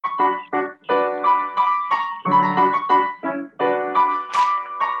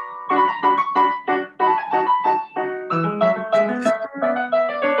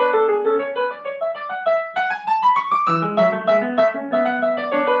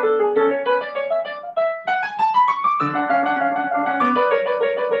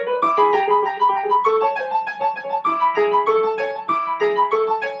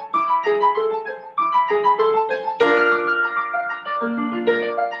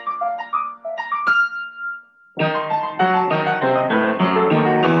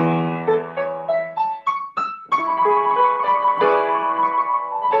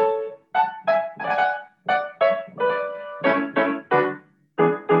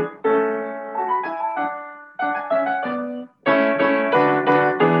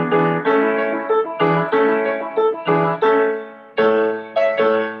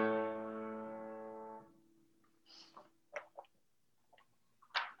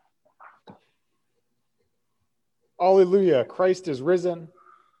Alleluia, Christ is risen.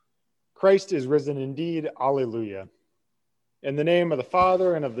 Christ is risen indeed. Alleluia. In the name of the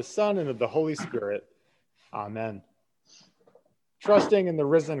Father, and of the Son, and of the Holy Spirit. Amen. Trusting in the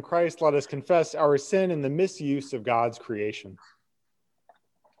risen Christ, let us confess our sin and the misuse of God's creation.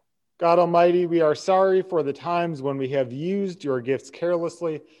 God Almighty, we are sorry for the times when we have used your gifts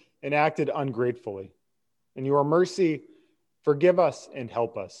carelessly and acted ungratefully. In your mercy, forgive us and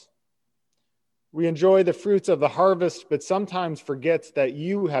help us. We enjoy the fruits of the harvest, but sometimes forget that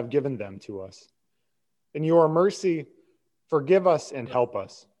you have given them to us. In your mercy, forgive us and help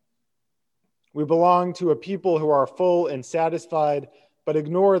us. We belong to a people who are full and satisfied, but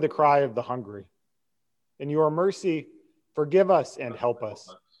ignore the cry of the hungry. In your mercy, forgive us and help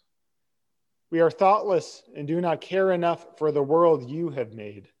us. We are thoughtless and do not care enough for the world you have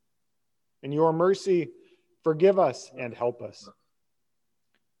made. In your mercy, forgive us and help us.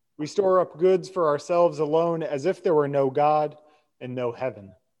 We store up goods for ourselves alone as if there were no God and no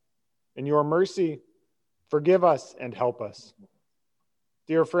heaven. In your mercy, forgive us and help us.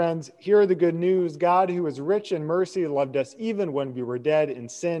 Dear friends, hear the good news. God, who is rich in mercy, loved us even when we were dead in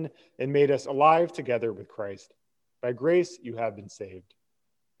sin and made us alive together with Christ. By grace, you have been saved.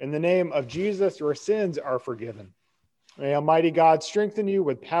 In the name of Jesus, your sins are forgiven. May Almighty God strengthen you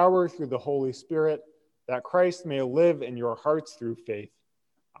with power through the Holy Spirit, that Christ may live in your hearts through faith.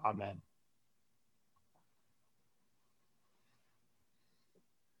 Amen.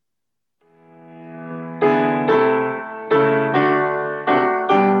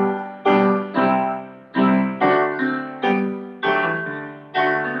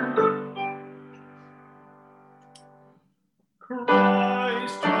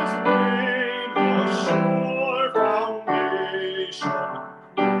 Christ has made a sure foundation.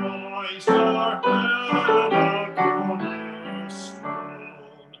 Christ our head, a cornerstone,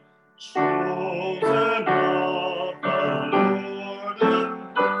 chosen of the Lord and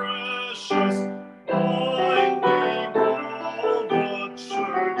precious, binding all the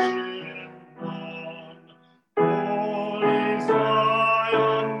church in one. Holy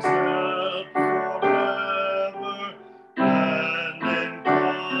Zion's head forever, and in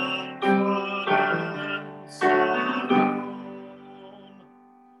confidence alone.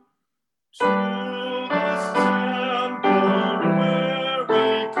 To this temple where we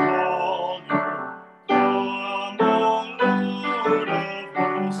call you, come, O Lord of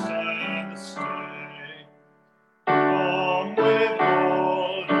hosts, and stay. Come with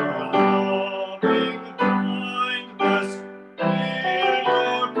all your loving kindness, hear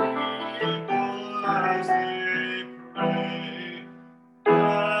your people as they pray,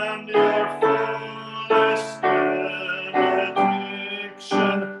 and your fullest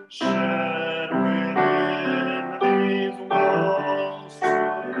benediction shed within these walls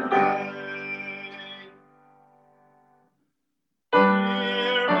today.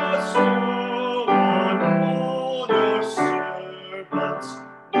 Hear us, O Lord, all your servants,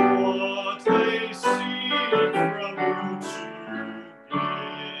 what they seek from you to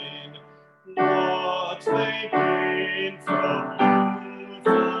gain, what they gain from you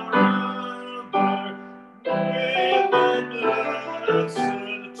forever, may the blessed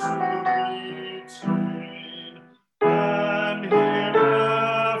to retain, and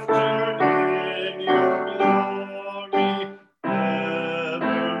hereafter in your glory,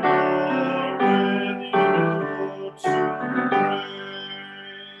 evermore with you to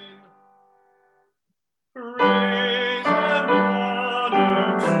reign. Praise and honor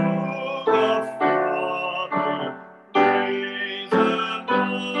to the Father, reign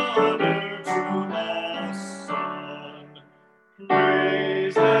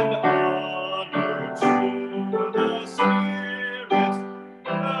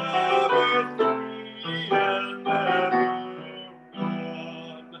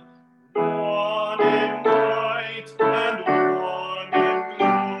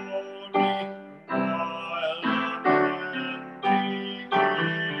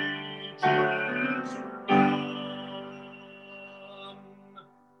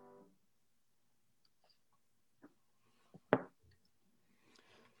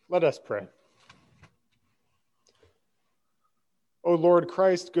Let us pray. O Lord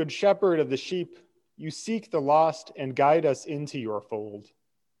Christ, good shepherd of the sheep, you seek the lost and guide us into your fold.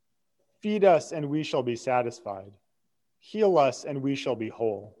 Feed us and we shall be satisfied. Heal us and we shall be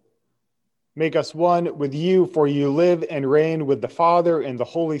whole. Make us one with you, for you live and reign with the Father and the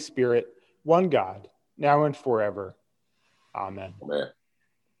Holy Spirit, one God, now and forever. Amen. Amen.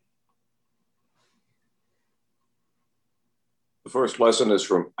 The first lesson is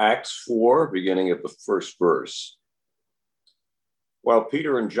from Acts 4, beginning at the first verse. While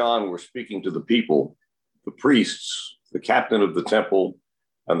Peter and John were speaking to the people, the priests, the captain of the temple,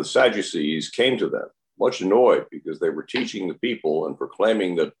 and the Sadducees came to them, much annoyed because they were teaching the people and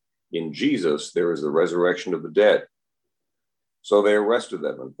proclaiming that in Jesus there is the resurrection of the dead. So they arrested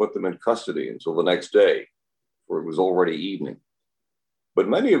them and put them in custody until the next day, for it was already evening. But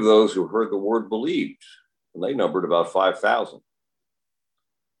many of those who heard the word believed, and they numbered about 5,000.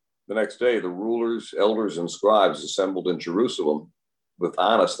 The next day, the rulers, elders, and scribes assembled in Jerusalem with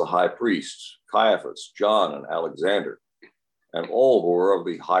Annas the high priest, Caiaphas, John, and Alexander, and all who were of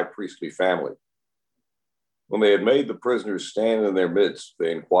the high priestly family. When they had made the prisoners stand in their midst,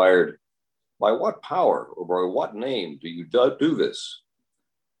 they inquired, "By what power or by what name do you do this?"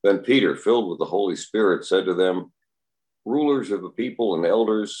 Then Peter, filled with the Holy Spirit, said to them, "Rulers of the people and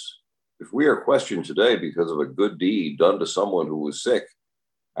elders, if we are questioned today because of a good deed done to someone who was sick,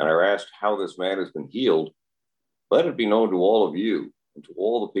 and are asked how this man has been healed, let it be known to all of you and to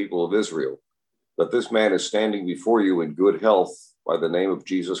all the people of Israel that this man is standing before you in good health by the name of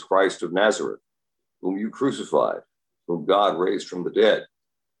Jesus Christ of Nazareth, whom you crucified, whom God raised from the dead.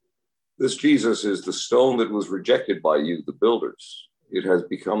 This Jesus is the stone that was rejected by you, the builders. It has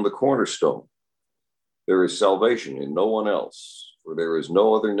become the cornerstone. There is salvation in no one else, for there is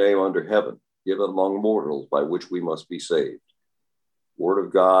no other name under heaven given among mortals by which we must be saved." Word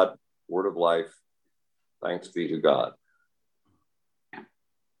of God, word of life. Thanks be to God.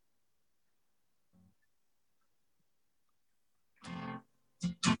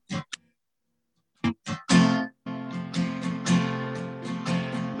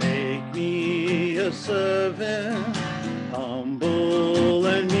 Make me a servant, humble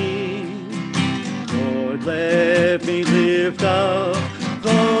and meek. Lord, let me lift up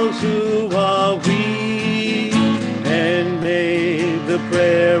those who are weak, and may the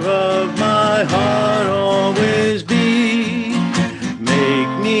prayer of my heart always be,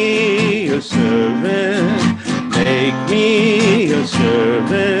 make me a servant, make me a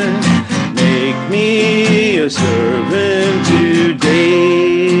servant, make me a servant today.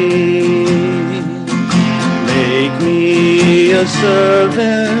 Make me a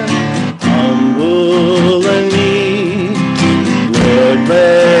servant, humble and meek. Lord,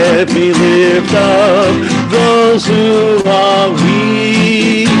 let me lift up those who are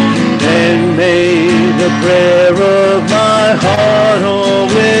weak, and may the prayer of my heart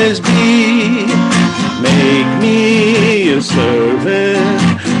always be, make me a servant,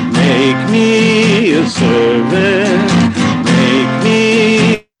 make me a servant, make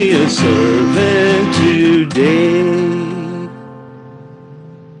me a servant today.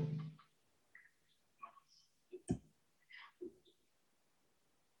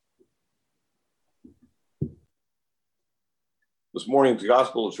 This morning's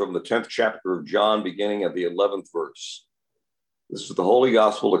gospel is from the 10th chapter of John, beginning at the 11th verse. This is the Holy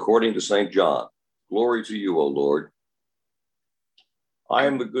Gospel according to St. John. Glory to you, O Lord. I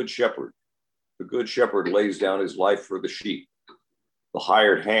am the good shepherd. The good shepherd lays down his life for the sheep. The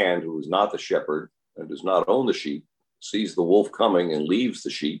hired hand, who is not the shepherd and does not own the sheep, sees the wolf coming and leaves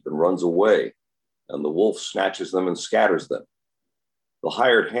the sheep and runs away, and the wolf snatches them and scatters them. The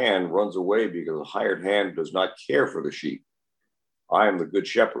hired hand runs away because the hired hand does not care for the sheep. I am the good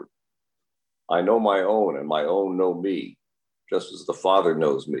shepherd. I know my own, and my own know me, just as the Father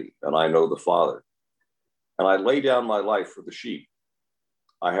knows me, and I know the Father. And I lay down my life for the sheep.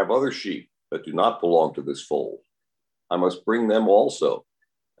 I have other sheep that do not belong to this fold. I must bring them also,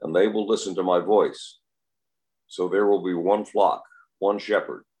 and they will listen to my voice. So there will be one flock, one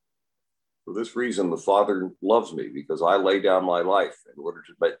shepherd. For this reason, the Father loves me, because I lay down my life in order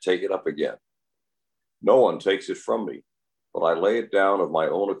to take it up again. No one takes it from me, but I lay it down of my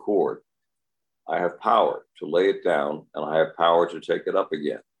own accord. I have power to lay it down, and I have power to take it up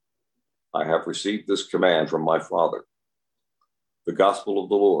again. I have received this command from my Father. The gospel of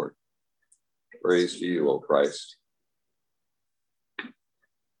the Lord. Praise to you, O Christ.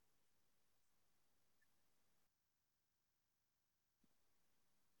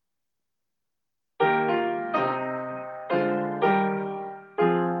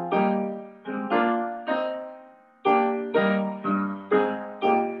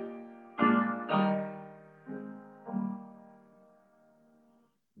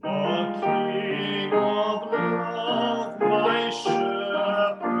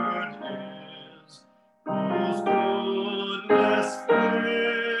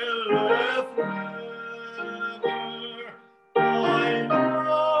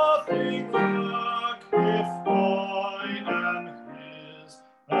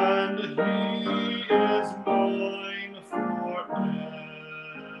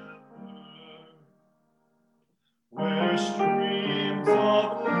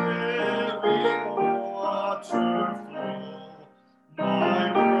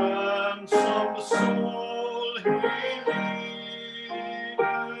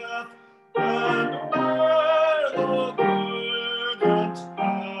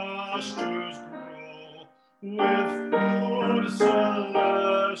 pastures grow with food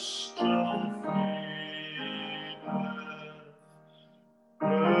celestial feedeth.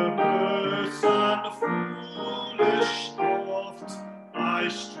 Perverse and foolish oft I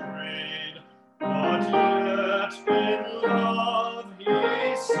strayed, but yet in love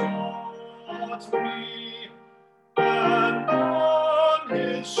he sought me, and on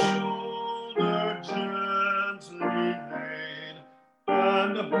his shoulder gently laid,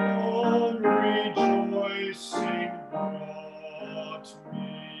 and home rejoicing brought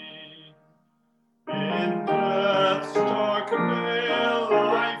me. In death's dark vale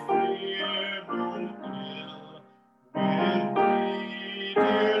I fear no ill. With thee,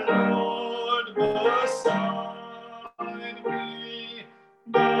 dear Lord, beside me,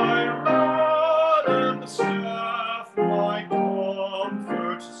 thy rod and staff my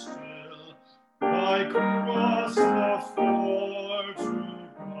comfort still, thy cross afar to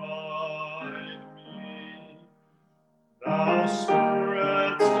guide me. Thou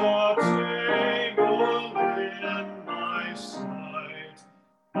spreadst a table in my sight,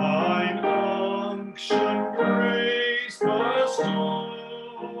 thine unction grace bestoweth,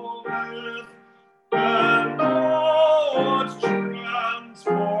 and what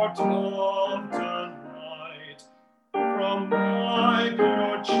transport of delight from my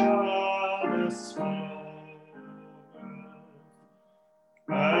pure chalice floweth.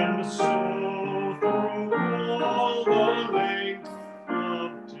 And so through all the length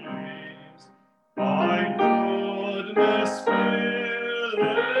of days, thy goodness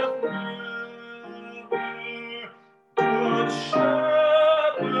faileth never. Good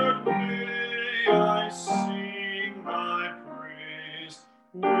Shepherd, may I sing thy praise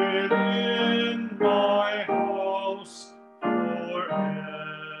within my house forever.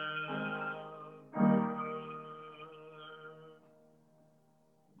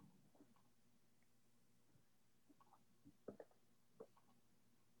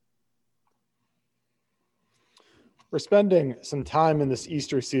 We're spending some time in this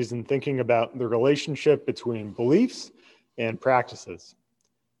Easter season thinking about the relationship between beliefs and practices.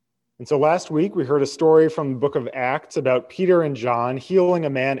 And so last week we heard a story from the book of Acts about Peter and John healing a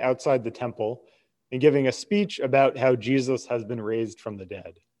man outside the temple and giving a speech about how Jesus has been raised from the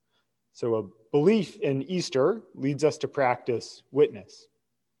dead. So a belief in Easter leads us to practice witness.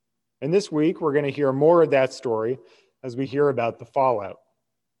 And this week we're going to hear more of that story as we hear about the fallout.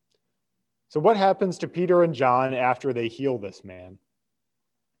 So what happens to Peter and John after they heal this man?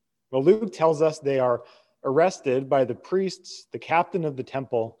 Well, Luke tells us they are arrested by the priests, the captain of the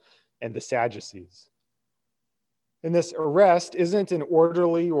temple, and the Sadducees. And this arrest isn't an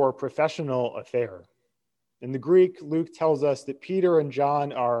orderly or professional affair. In the Greek, Luke tells us that Peter and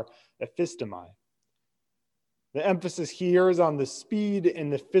John are epistemi. The emphasis here is on the speed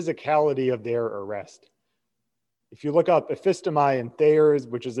and the physicality of their arrest. If you look up epistemi in Thayer's,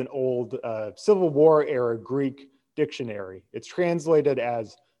 which is an old Civil War era Greek dictionary, it's translated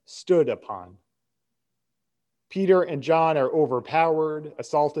as stood upon. Peter and John are overpowered,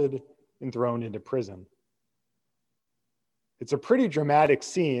 assaulted, and thrown into prison. It's a pretty dramatic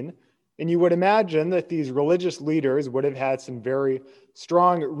scene, and you would imagine that these religious leaders would have had some very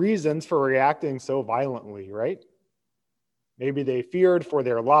strong reasons for reacting so violently, right? Maybe they feared for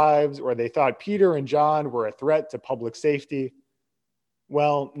their lives, or they thought Peter and John were a threat to public safety.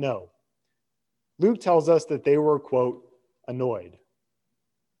 Well, no. Luke tells us that they were, quote, annoyed.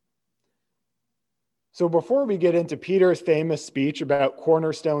 So before we get into Peter's famous speech about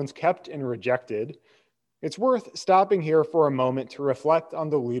cornerstones kept and rejected, it's worth stopping here for a moment to reflect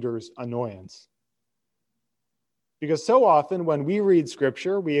on the leader's annoyance. Because so often when we read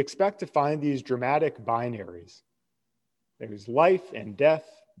scripture, we expect to find these dramatic binaries. There's life and death,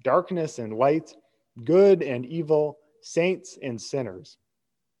 darkness and light, good and evil, saints and sinners.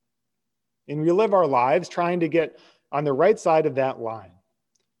 And we live our lives trying to get on the right side of that line,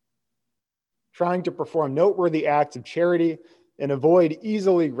 trying to perform noteworthy acts of charity and avoid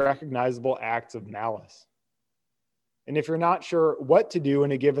easily recognizable acts of malice. And if you're not sure what to do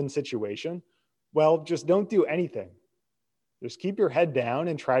in a given situation, well, just don't do anything. Just keep your head down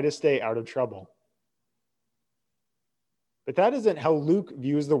and try to stay out of trouble. But that isn't how Luke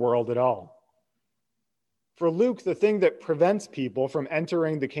views the world at all. For Luke, the thing that prevents people from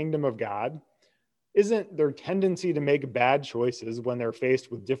entering the kingdom of God isn't their tendency to make bad choices when they're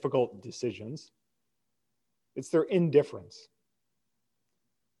faced with difficult decisions. It's their indifference.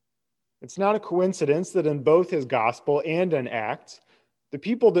 It's not a coincidence that in both his gospel and in Acts, the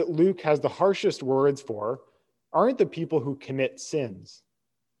people that Luke has the harshest words for aren't the people who commit sins.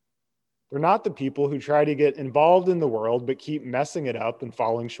 They're not the people who try to get involved in the world but keep messing it up and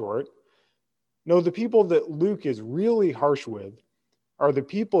falling short. No, the people that Luke is really harsh with are the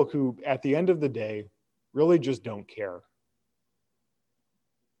people who, at the end of the day, really just don't care.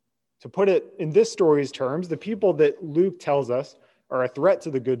 To put it in this story's terms, the people that Luke tells us are a threat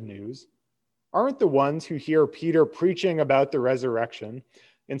to the good news aren't the ones who hear Peter preaching about the resurrection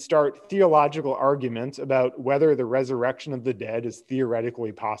and start theological arguments about whether the resurrection of the dead is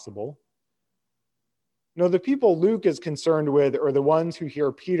theoretically possible. No, the people Luke is concerned with are the ones who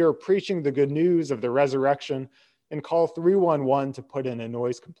hear Peter preaching the good news of the resurrection and call 311 to put in a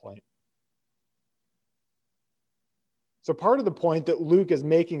noise complaint. So part of the point that Luke is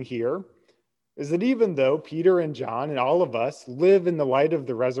making here is that even though Peter and John and all of us live in the light of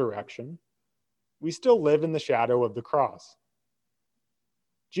the resurrection, we still live in the shadow of the cross.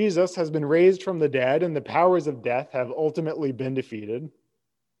 Jesus has been raised from the dead and the powers of death have ultimately been defeated.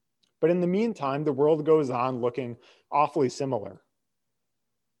 But in the meantime, the world goes on looking awfully similar.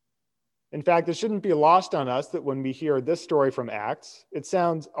 In fact, it shouldn't be lost on us that when we hear this story from Acts, it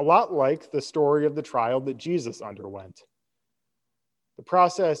sounds a lot like the story of the trial that Jesus underwent. The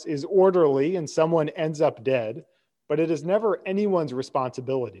process is orderly and someone ends up dead, but it is never anyone's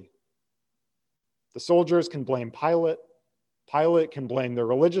responsibility. The soldiers can blame Pilate. Pilate can blame the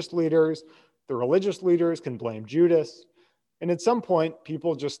religious leaders can blame Judas. And at some point,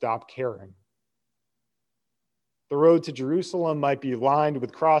 people just stop caring. The road to Jerusalem might be lined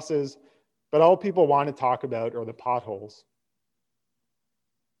with crosses, but all people want to talk about are the potholes.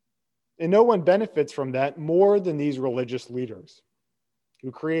 And no one benefits from that more than these religious leaders, who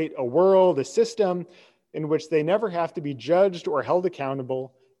create a world, a system in which they never have to be judged or held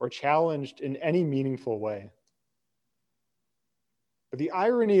accountable or challenged in any meaningful way. But the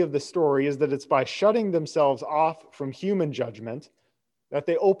irony of the story is that it's by shutting themselves off from human judgment that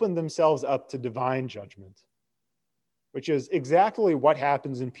they open themselves up to divine judgment, which is exactly what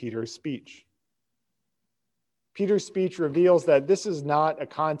happens in Peter's speech. Peter's speech reveals that this is not a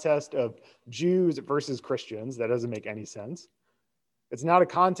contest of Jews versus Christians. That doesn't make any sense. It's not a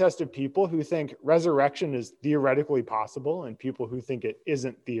contest of people who think resurrection is theoretically possible and people who think it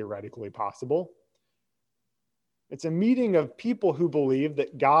isn't theoretically possible. It's a meeting of people who believe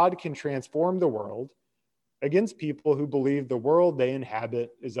that God can transform the world against people who believe the world they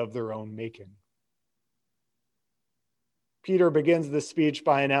inhabit is of their own making. Peter begins this speech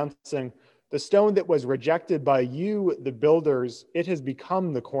by announcing, "The stone that was rejected by you, the builders, it has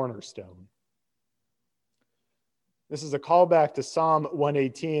become the cornerstone." This is a callback to Psalm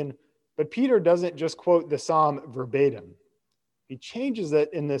 118, but Peter doesn't just quote the psalm verbatim. He changes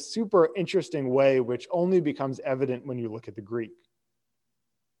it in this super interesting way, which only becomes evident when you look at the Greek.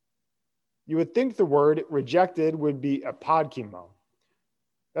 You would think the word rejected would be apodkimo.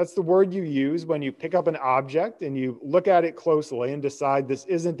 That's the word you use when you pick up an object and you look at it closely and decide this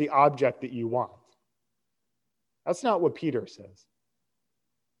isn't the object that you want. That's not what Peter says.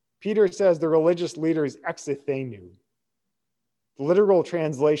 Peter says the religious leaders exithenu. The literal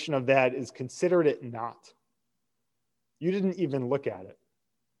translation of that is considered it not. You didn't even look at it.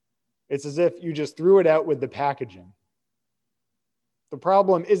 It's as if you just threw it out with the packaging. The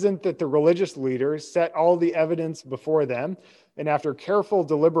problem isn't that the religious leaders set all the evidence before them and after careful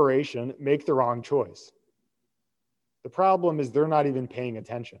deliberation make the wrong choice. The problem is they're not even paying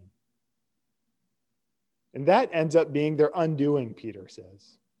attention. And that ends up being their undoing, Peter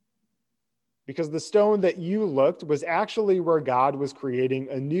says. Because the stone that you looked was actually where God was creating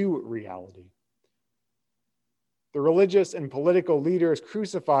a new reality. The religious and political leaders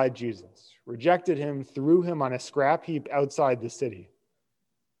crucified Jesus, rejected him, threw him on a scrap heap outside the city.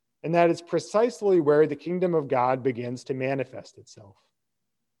 And that is precisely where the kingdom of God begins to manifest itself.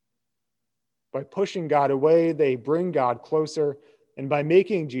 By pushing God away, they bring God closer, and by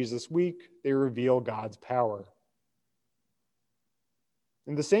making Jesus weak, they reveal God's power.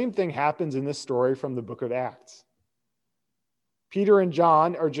 And the same thing happens in this story from the book of Acts. Peter and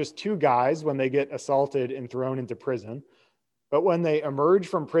John are just two guys when they get assaulted and thrown into prison. But when they emerge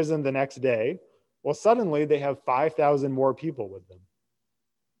from prison the next day, well, suddenly they have 5,000 more people with them.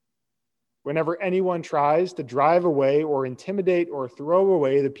 Whenever anyone tries to drive away or intimidate or throw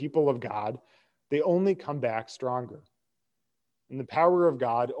away the people of God, they only come back stronger. And the power of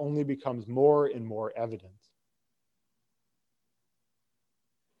God only becomes more and more evident.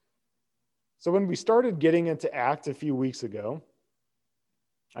 So when we started getting into Acts a few weeks ago,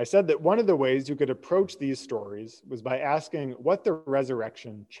 I said that one of the ways you could approach these stories was by asking what the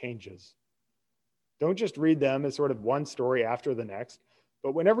resurrection changes. Don't just read them as sort of one story after the next,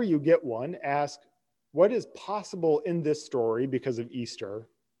 but whenever you get one, ask what is possible in this story because of Easter,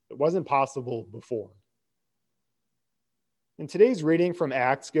 It wasn't possible before. And today's reading from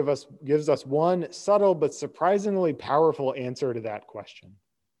Acts gives us one subtle but surprisingly powerful answer to that question,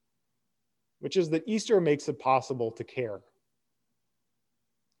 which is that Easter makes it possible to care.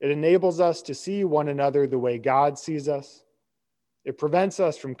 It enables us to see one another the way God sees us. It prevents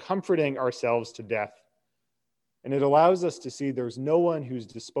us from comforting ourselves to death. And it allows us to see there's no one who's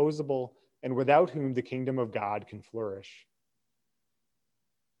disposable and without whom the kingdom of God can flourish.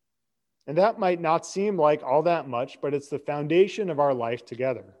 And that might not seem like all that much, but it's the foundation of our life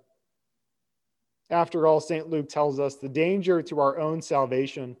together. After all, St. Luke tells us the danger to our own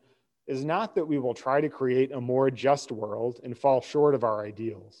salvation is not that we will try to create a more just world and fall short of our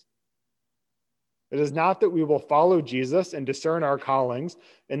ideals. It is not that we will follow Jesus and discern our callings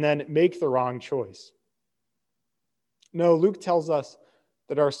and then make the wrong choice. No, Luke tells us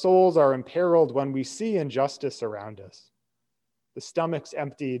that our souls are imperiled when we see injustice around us. The stomachs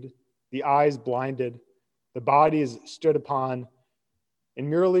emptied, the eyes blinded, the bodies stood upon, and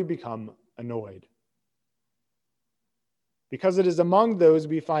merely become annoyed. Because it is among those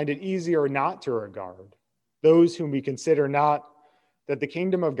we find it easier not to regard, those whom we consider not, that the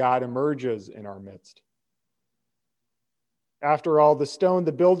kingdom of God emerges in our midst. After all, the stone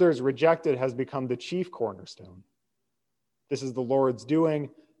the builders rejected has become the chief cornerstone. This is the Lord's doing,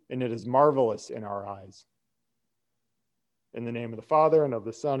 and it is marvelous in our eyes. In the name of the Father, and of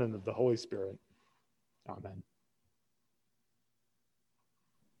the Son, and of the Holy Spirit. Amen.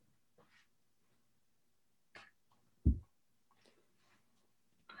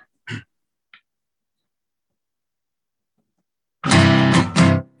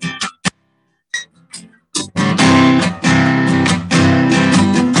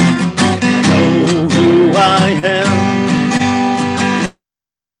 Know who I am.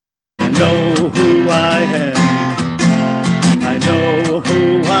 Know who I am. I know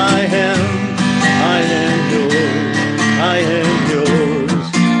who I am. I am yours. I am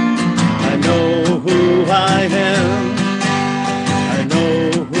yours. I know who I am. I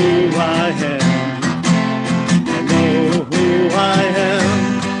know who I am. I know who I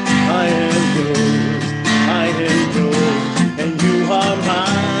am. I am yours. I am yours. And you are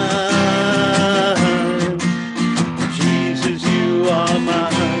mine. Jesus, you are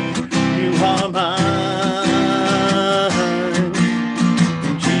mine. You are mine.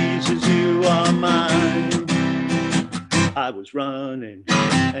 I was running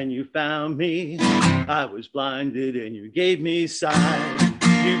and you found me. I was blinded and you gave me sight.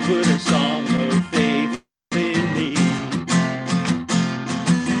 You put a song of faith in me.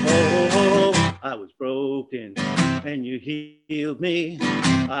 Oh, I was broken and you healed me.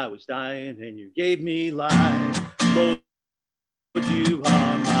 I was dying and you gave me life. Lord, you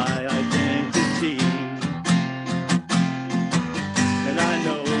are my identity. And I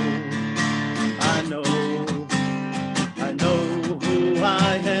know who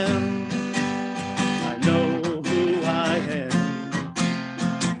I am. I know who I am.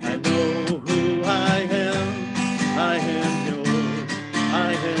 I know who I am. I am yours.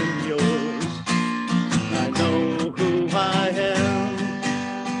 I am yours. I know who I am.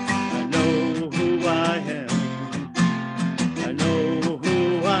 I know who I am. I know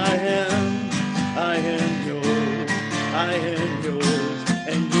who I am. I am yours. I am yours.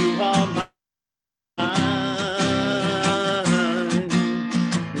 And you are mine.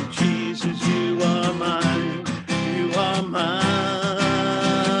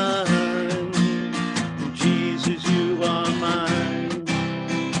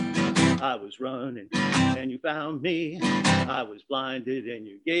 I was running and you found me. I was blinded and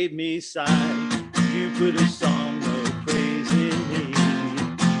you gave me sight. You put a song of praise in me.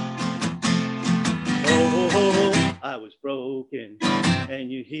 Oh, I was broken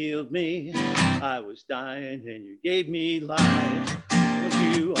and you healed me. I was dying and you gave me life.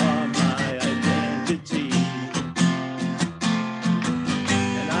 You are my identity.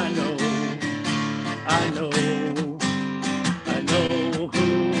 And I know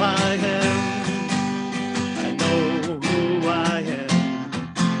who I am. I know who I am.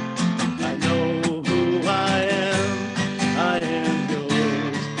 I know who I am. I am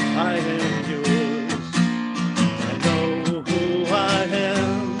yours. I am yours. I know who I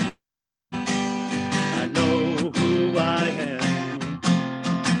am. I know who I am.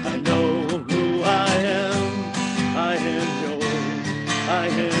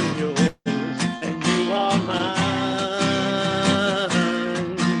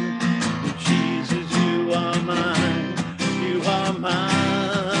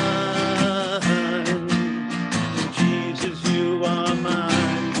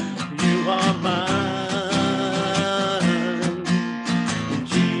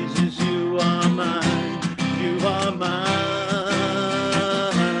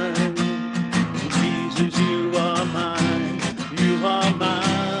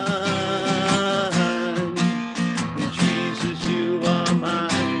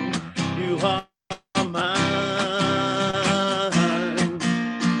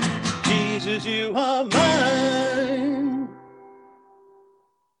 'cause you are mine.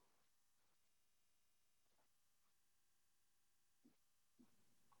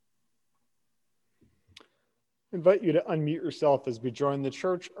 I invite you to unmute yourself as we join the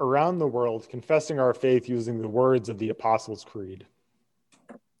church around the world, confessing our faith using the words of the Apostles' Creed.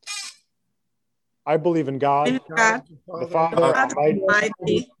 I believe in God, God, the Father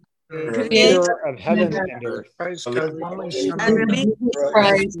Almighty, creator of heaven and earth. I believe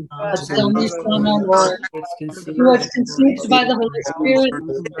Christ, the only Son, our Lord, who was conceived by the Holy Spirit,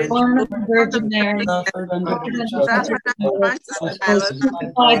 born of the Virgin Mary, suffered under was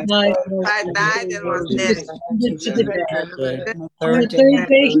crucified, died, and was descended to the dead. On the third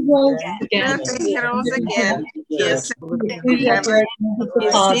day he rose again. Yes, he has bread of the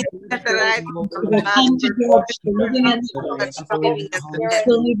Father. He will come to judge the living and the dead. Believe in the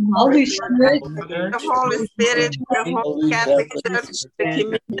Holy Spirit, the Holy Spirit, the Holy Catholic Church, the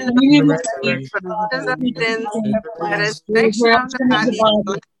communion of the forgiveness of sins, the resurrection of the body, and everlasting.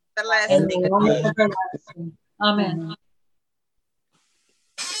 the life everlasting. Amen.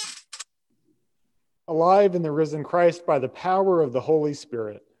 Alive in the risen Christ by the power of the Holy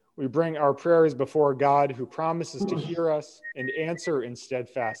Spirit, we bring our prayers before God, who promises to hear us and answer in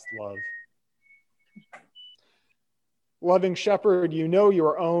steadfast love. Loving Shepherd, you know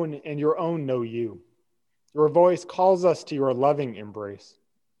your own, and your own know you. Your voice calls us to your loving embrace.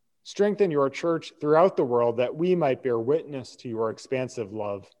 Strengthen your church throughout the world that we might bear witness to your expansive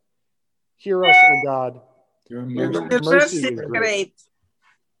love. Hear us, O God. Your mercy is great.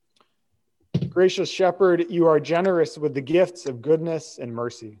 Gracious Shepherd, you are generous with the gifts of goodness and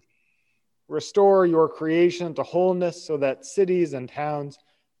mercy. Restore your creation to wholeness so that cities and towns,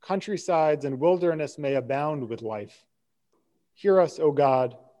 countrysides and wilderness may abound with life. Hear us, O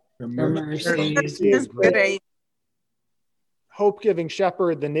God. Your mercy is great. Hope-giving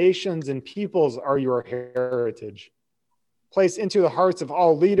Shepherd, the nations and peoples are your heritage. Place into the hearts of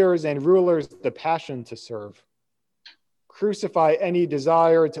all leaders and rulers the passion to serve. Crucify any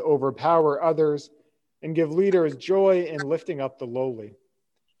desire to overpower others and give leaders joy in lifting up the lowly.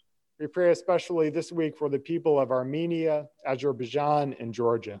 We pray especially this week for the people of Armenia, Azerbaijan, and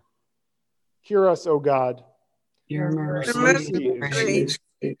Georgia. Hear us, O God. Your mercy is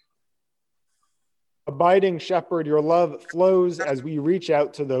great. Abiding Shepherd, your love flows as we reach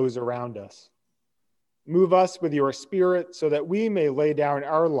out to those around us. Move us with your Spirit so that we may lay down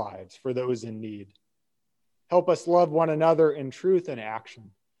our lives for those in need. Help us love one another in truth and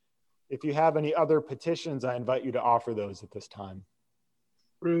action. If you have any other petitions, I invite you to offer those at this time.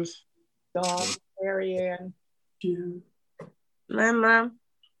 Bruce, Dawn, Mary Ann, My mom.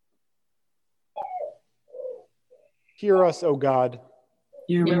 Hear us, O God.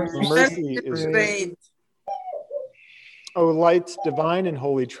 Your mercy is great. O light, divine and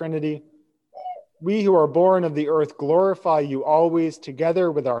holy Trinity, we who are born of the earth glorify you always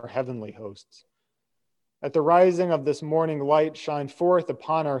together with our heavenly hosts. At the rising of this morning light, shine forth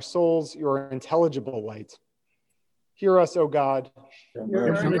upon our souls your intelligible light. Hear us, O God.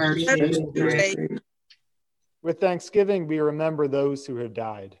 Your mercy is great. With thanksgiving, we remember those who have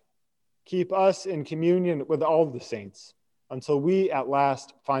died. Keep us in communion with all the saints until we at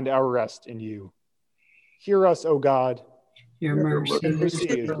last find our rest in you. Hear us, O God. Your mercy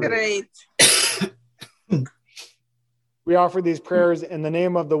is great. We offer these prayers in the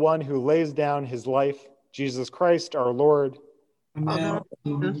name of the one who lays down his life, Jesus Christ, our Lord.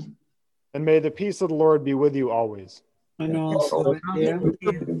 Amen. And may the peace of the Lord be with you always. And also with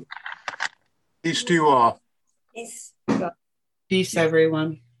you. Peace to you all. Peace,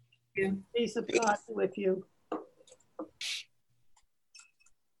 everyone. peace of God with you.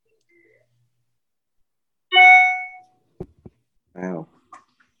 Wow.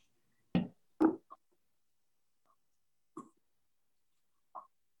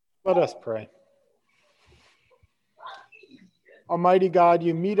 Let us pray. Almighty God,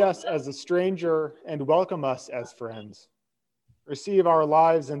 you meet us as a stranger and welcome us as friends. Receive our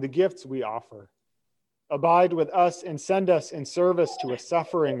lives and the gifts we offer. Abide with us and send us in service to a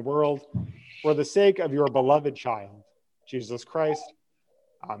suffering world for the sake of your beloved child, Jesus Christ.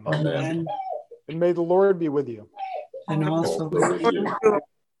 Amen. Amen. And may the Lord be with you. And also with you.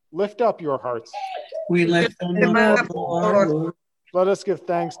 Lift up your hearts. We lift them up, Lord. Let us give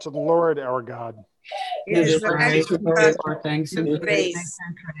thanks to the Lord our God. It is right to give our thanks and praise.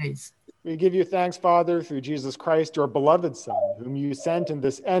 We give you thanks, Father, through Jesus Christ, your beloved Son, whom you sent in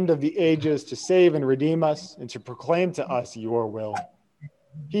this end of the ages to save and redeem us and to proclaim to us your will.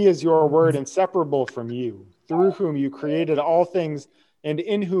 He is your word inseparable from you, through whom you created all things and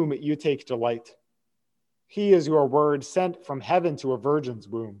in whom you take delight. He is your word sent from heaven to a virgin's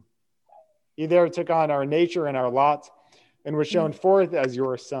womb. He there took on our nature and our lot, and was shown forth as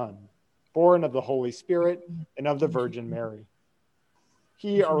your Son, born of the Holy Spirit and of the Virgin Mary.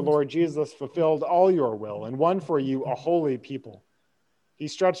 He, our Lord Jesus, fulfilled all your will and won for you a holy people. He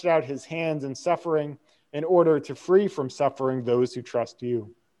stretched out his hands in suffering in order to free from suffering those who trust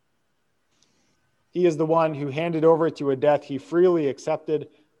you. He is the one who handed over to a death he freely accepted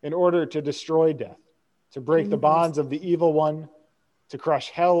in order to destroy death, to break the bonds of the evil one, to crush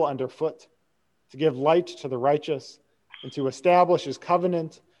hell underfoot, to give light to the righteous, and to establish his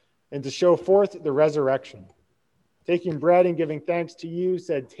covenant, and to show forth the resurrection. Taking bread and giving thanks to you,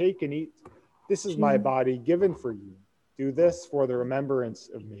 said, "Take and eat. This is my body given for you. Do this for the remembrance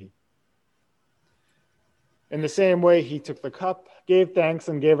of me." In the same way, he took the cup, gave thanks,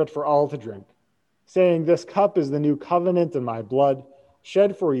 and gave it for all to drink, saying, "This cup is the new covenant in my blood,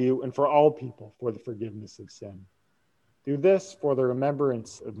 shed for you and for all people for the forgiveness of sin. Do this for the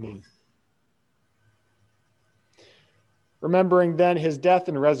remembrance of me." Remembering then his death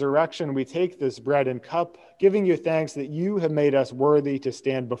and resurrection, we take this bread and cup, giving you thanks that you have made us worthy to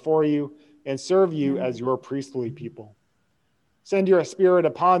stand before you and serve you as your priestly people. Send your Spirit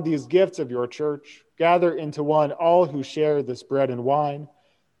upon these gifts of your church. Gather into one all who share this bread and wine.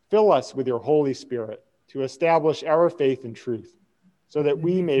 Fill us with your Holy Spirit to establish our faith in truth, so that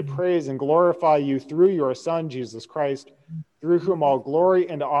we may praise and glorify you through your Son, Jesus Christ, through whom all glory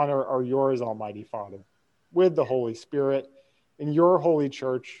and honor are yours, Almighty Father, with the Holy Spirit, in your holy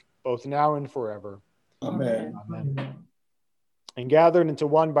church, both now and forever. Amen. Amen. And gathered into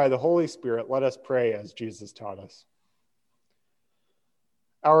one by the Holy Spirit, let us pray as Jesus taught us.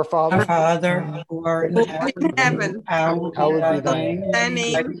 Our Father, who art in heaven, hallowed be thy name. Thy Thy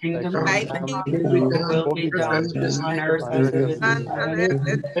name, kingdom thy come, kingdom, thy will be done on earth as it is in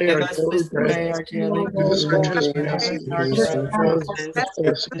heaven. Give us this day our daily bread, and forgive us our trespasses,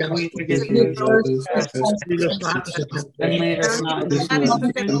 as we forgive those who trespass against us. And lead us not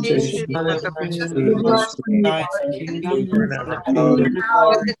into temptation, but deliver us from evil. For thine is the kingdom, and the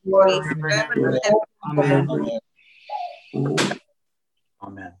power, and the glory, forever and ever. Amen.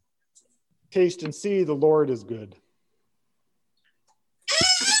 Amen. taste and see the Lord is good.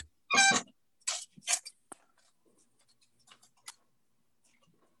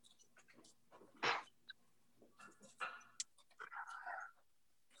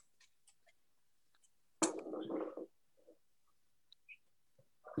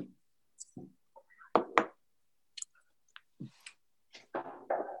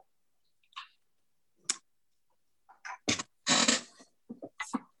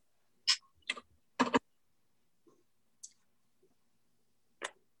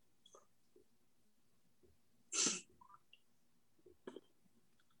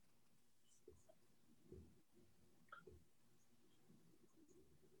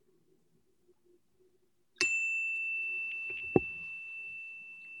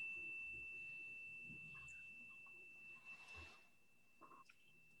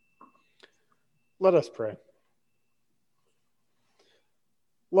 Let us pray.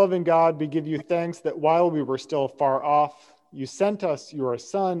 Loving God, we give you thanks that while we were still far off, you sent us your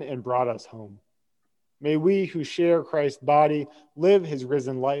Son and brought us home. May we who share Christ's body live his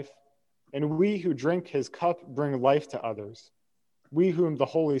risen life, and we who drink his cup bring life to others. We whom the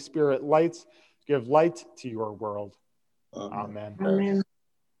Holy Spirit lights give light to your world. Amen. Amen.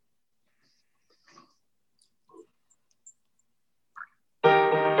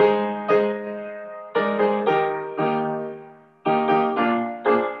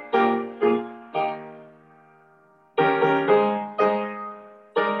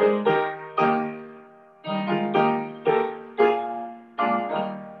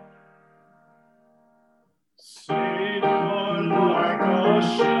 Savior, like a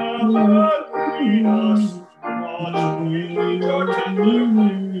shepherd, lead us, much we are tender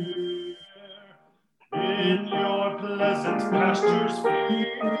in your pleasant pastures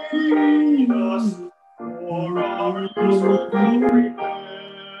feed us, for our use will prepare.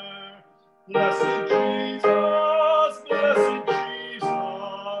 Blessed Jesus,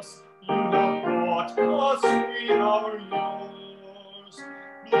 you have brought us, we are yours.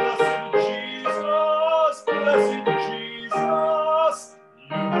 Blessed Jesus,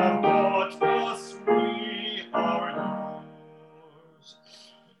 you have brought us, we are yours.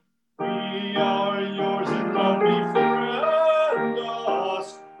 We are yours in love, befriend us,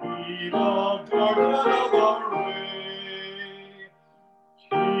 be the guardian of our way.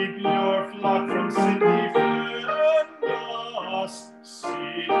 Keep your flock from sin, defend us,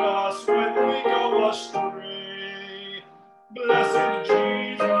 seek us when we go astray. Blessed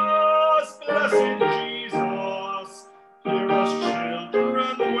Jesus, hear us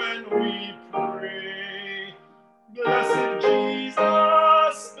children when we pray.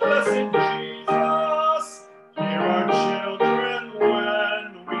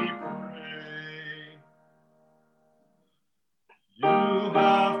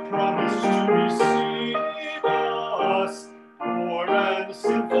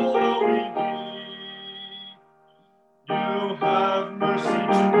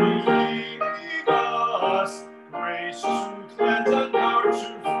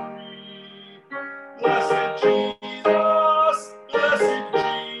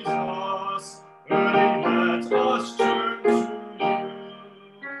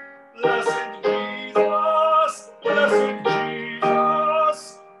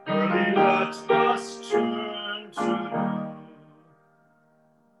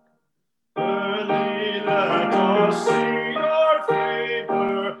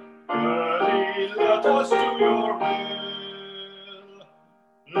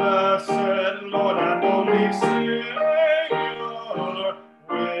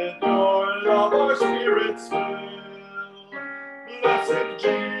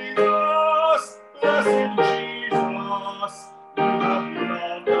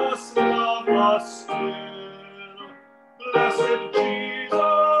 us still. Blessed Jesus,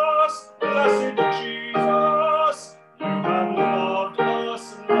 you have loved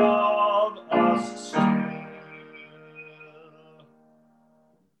us, love us still.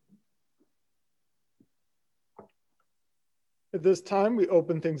 At this time, we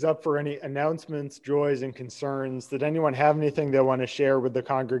open things up for any announcements, joys, and concerns. Did anyone have anything they want to share with the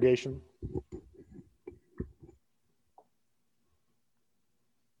congregation?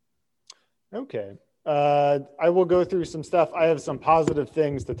 Okay. I will go through some stuff. I have some positive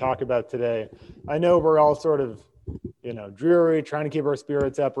things to talk about today. I know we're all sort of, dreary, trying to keep our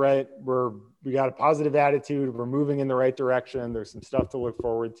spirits up, right? We got a positive attitude. We're moving in the right direction. There's some stuff to look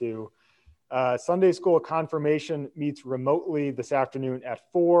forward to. Sunday school confirmation meets remotely this afternoon at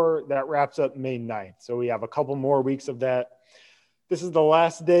 4. That wraps up May 9th. So we have a couple more weeks of that. This is the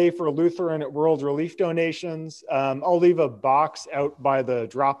last day for Lutheran World Relief donations. I'll leave a box out by the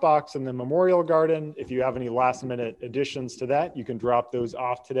drop box in the Memorial Garden. If you have any last minute additions to that, you can drop those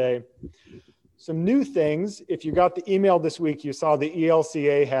off today. Some new things. If you got the email this week, you saw the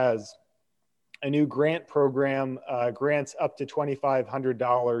ELCA has a new grant program, grants up to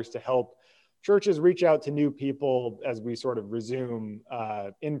 $2,500 to help churches reach out to new people as we sort of resume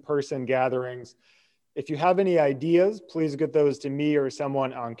in-person gatherings. If you have any ideas, please get those to me or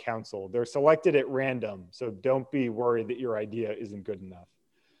someone on council. They're selected at random, so don't be worried that your idea isn't good enough.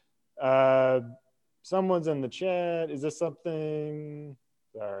 Someone's in the chat. Is this something?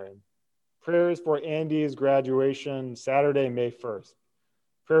 Sorry. Prayers for Andy's graduation, Saturday, May 1st.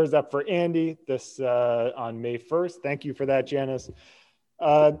 Prayers up for Andy this on May 1st. Thank you for that, Janice.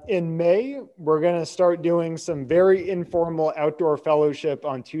 In May, we're going to start doing some very informal outdoor fellowship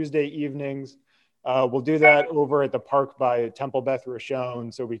on Tuesday evenings. We'll do that over at the park by Temple Beth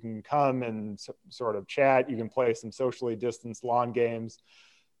Rochon, so we can come and sort of chat. You can play some socially distanced lawn games.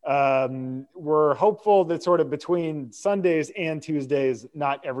 We're hopeful that sort of between Sundays and Tuesdays,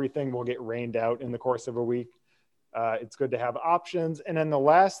 not everything will get rained out in the course of a week. It's good to have options. And then the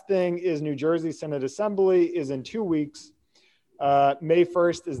last thing is New Jersey Synod Assembly is in 2 weeks. May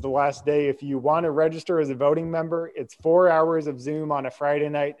 1st is the last day. If you want to register as a voting member, it's 4 hours of Zoom on a Friday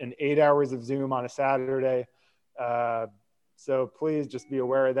night and 8 hours of Zoom on a Saturday. So please just be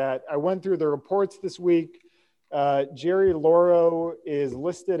aware of that. I went through the reports this week. Jerry Loro is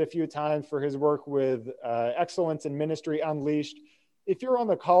listed a few times for his work with Excellence in Ministry Unleashed. If you're on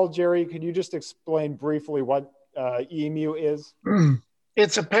the call, Jerry, could you just explain briefly what EMU is?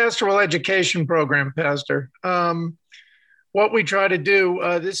 It's a pastoral education program, Pastor. What we try to do,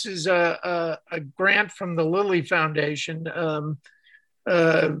 this is a grant from the Lilly Foundation,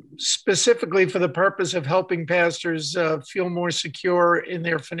 specifically for the purpose of helping pastors feel more secure in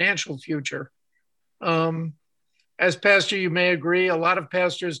their financial future. As pastor, you may agree, a lot of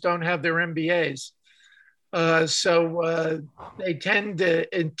pastors don't have their MBAs. So they tend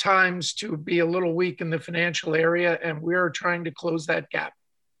to, in times, to be a little weak in the financial area, and we're trying to close that gap.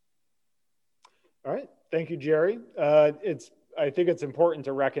 All right. Thank you, Jerry. I think it's important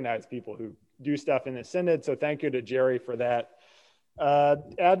to recognize people who do stuff in the Synod, so thank you to Jerry for that.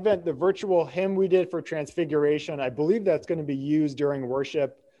 Advent, the virtual hymn we did for Transfiguration, I believe that's going to be used during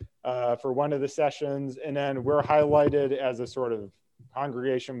worship for one of the sessions, and then we're highlighted as a sort of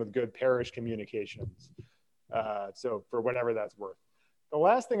congregation with good parish communications. So for whatever that's worth. The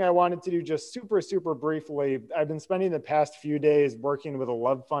last thing I wanted to do just super briefly, I've been spending the past few days working with a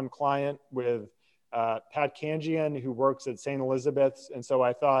Love Fund client with Pat Kanjian, who works at St. Elizabeth's. And so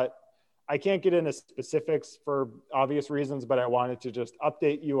I thought, I can't get into specifics for obvious reasons, but I wanted to just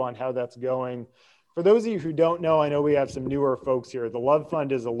update you on how that's going. For those of you who don't know, I know we have some newer folks here. The Love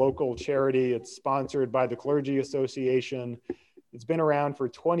Fund is a local charity. It's sponsored by the Clergy Association. It's been around for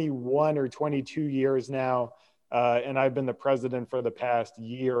 21 or 22 years now. And I've been the president for the past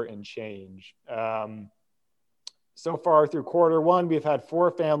year and change. So far through Q1, we've had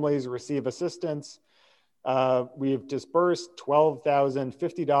 4 families receive assistance. We've dispersed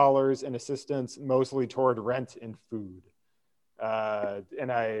 $12,050 in assistance, mostly toward rent and food.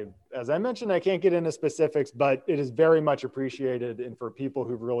 And as I mentioned, I can't get into specifics, but it is very much appreciated. And for people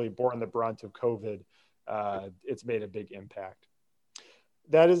who've really borne the brunt of COVID, it's made a big impact.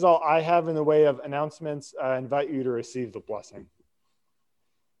 That is all I have in the way of announcements. I invite you to receive the blessing.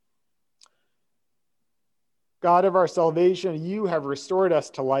 God of our salvation, you have restored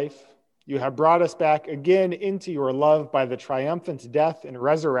us to life. You have brought us back again into your love by the triumphant death and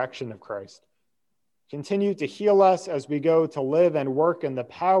resurrection of Christ. Continue to heal us as we go to live and work in the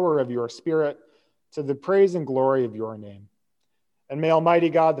power of your Spirit to the praise and glory of your name. And may Almighty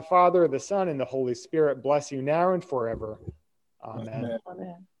God, the Father, the Son, and the Holy Spirit bless you now and forever. Amen.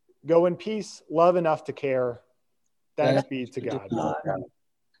 Amen. Go in peace, love enough to care. Thanks be to God.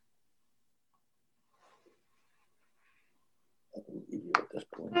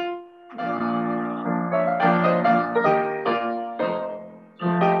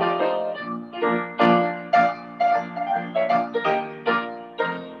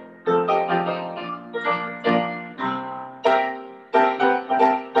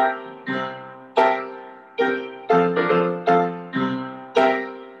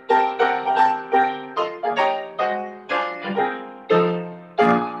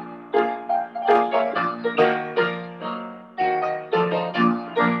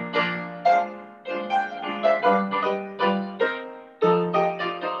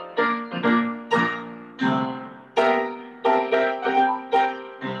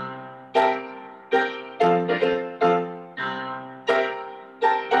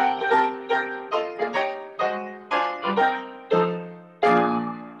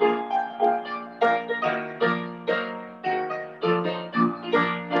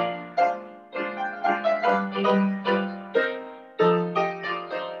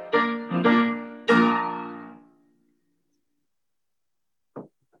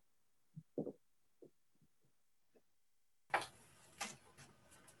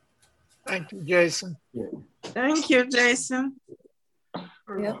 Thank you, Jason. Thank you, Jason.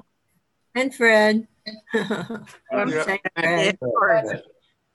 Yep. And Fred. Yeah. Thank Yeah, Fred. of course.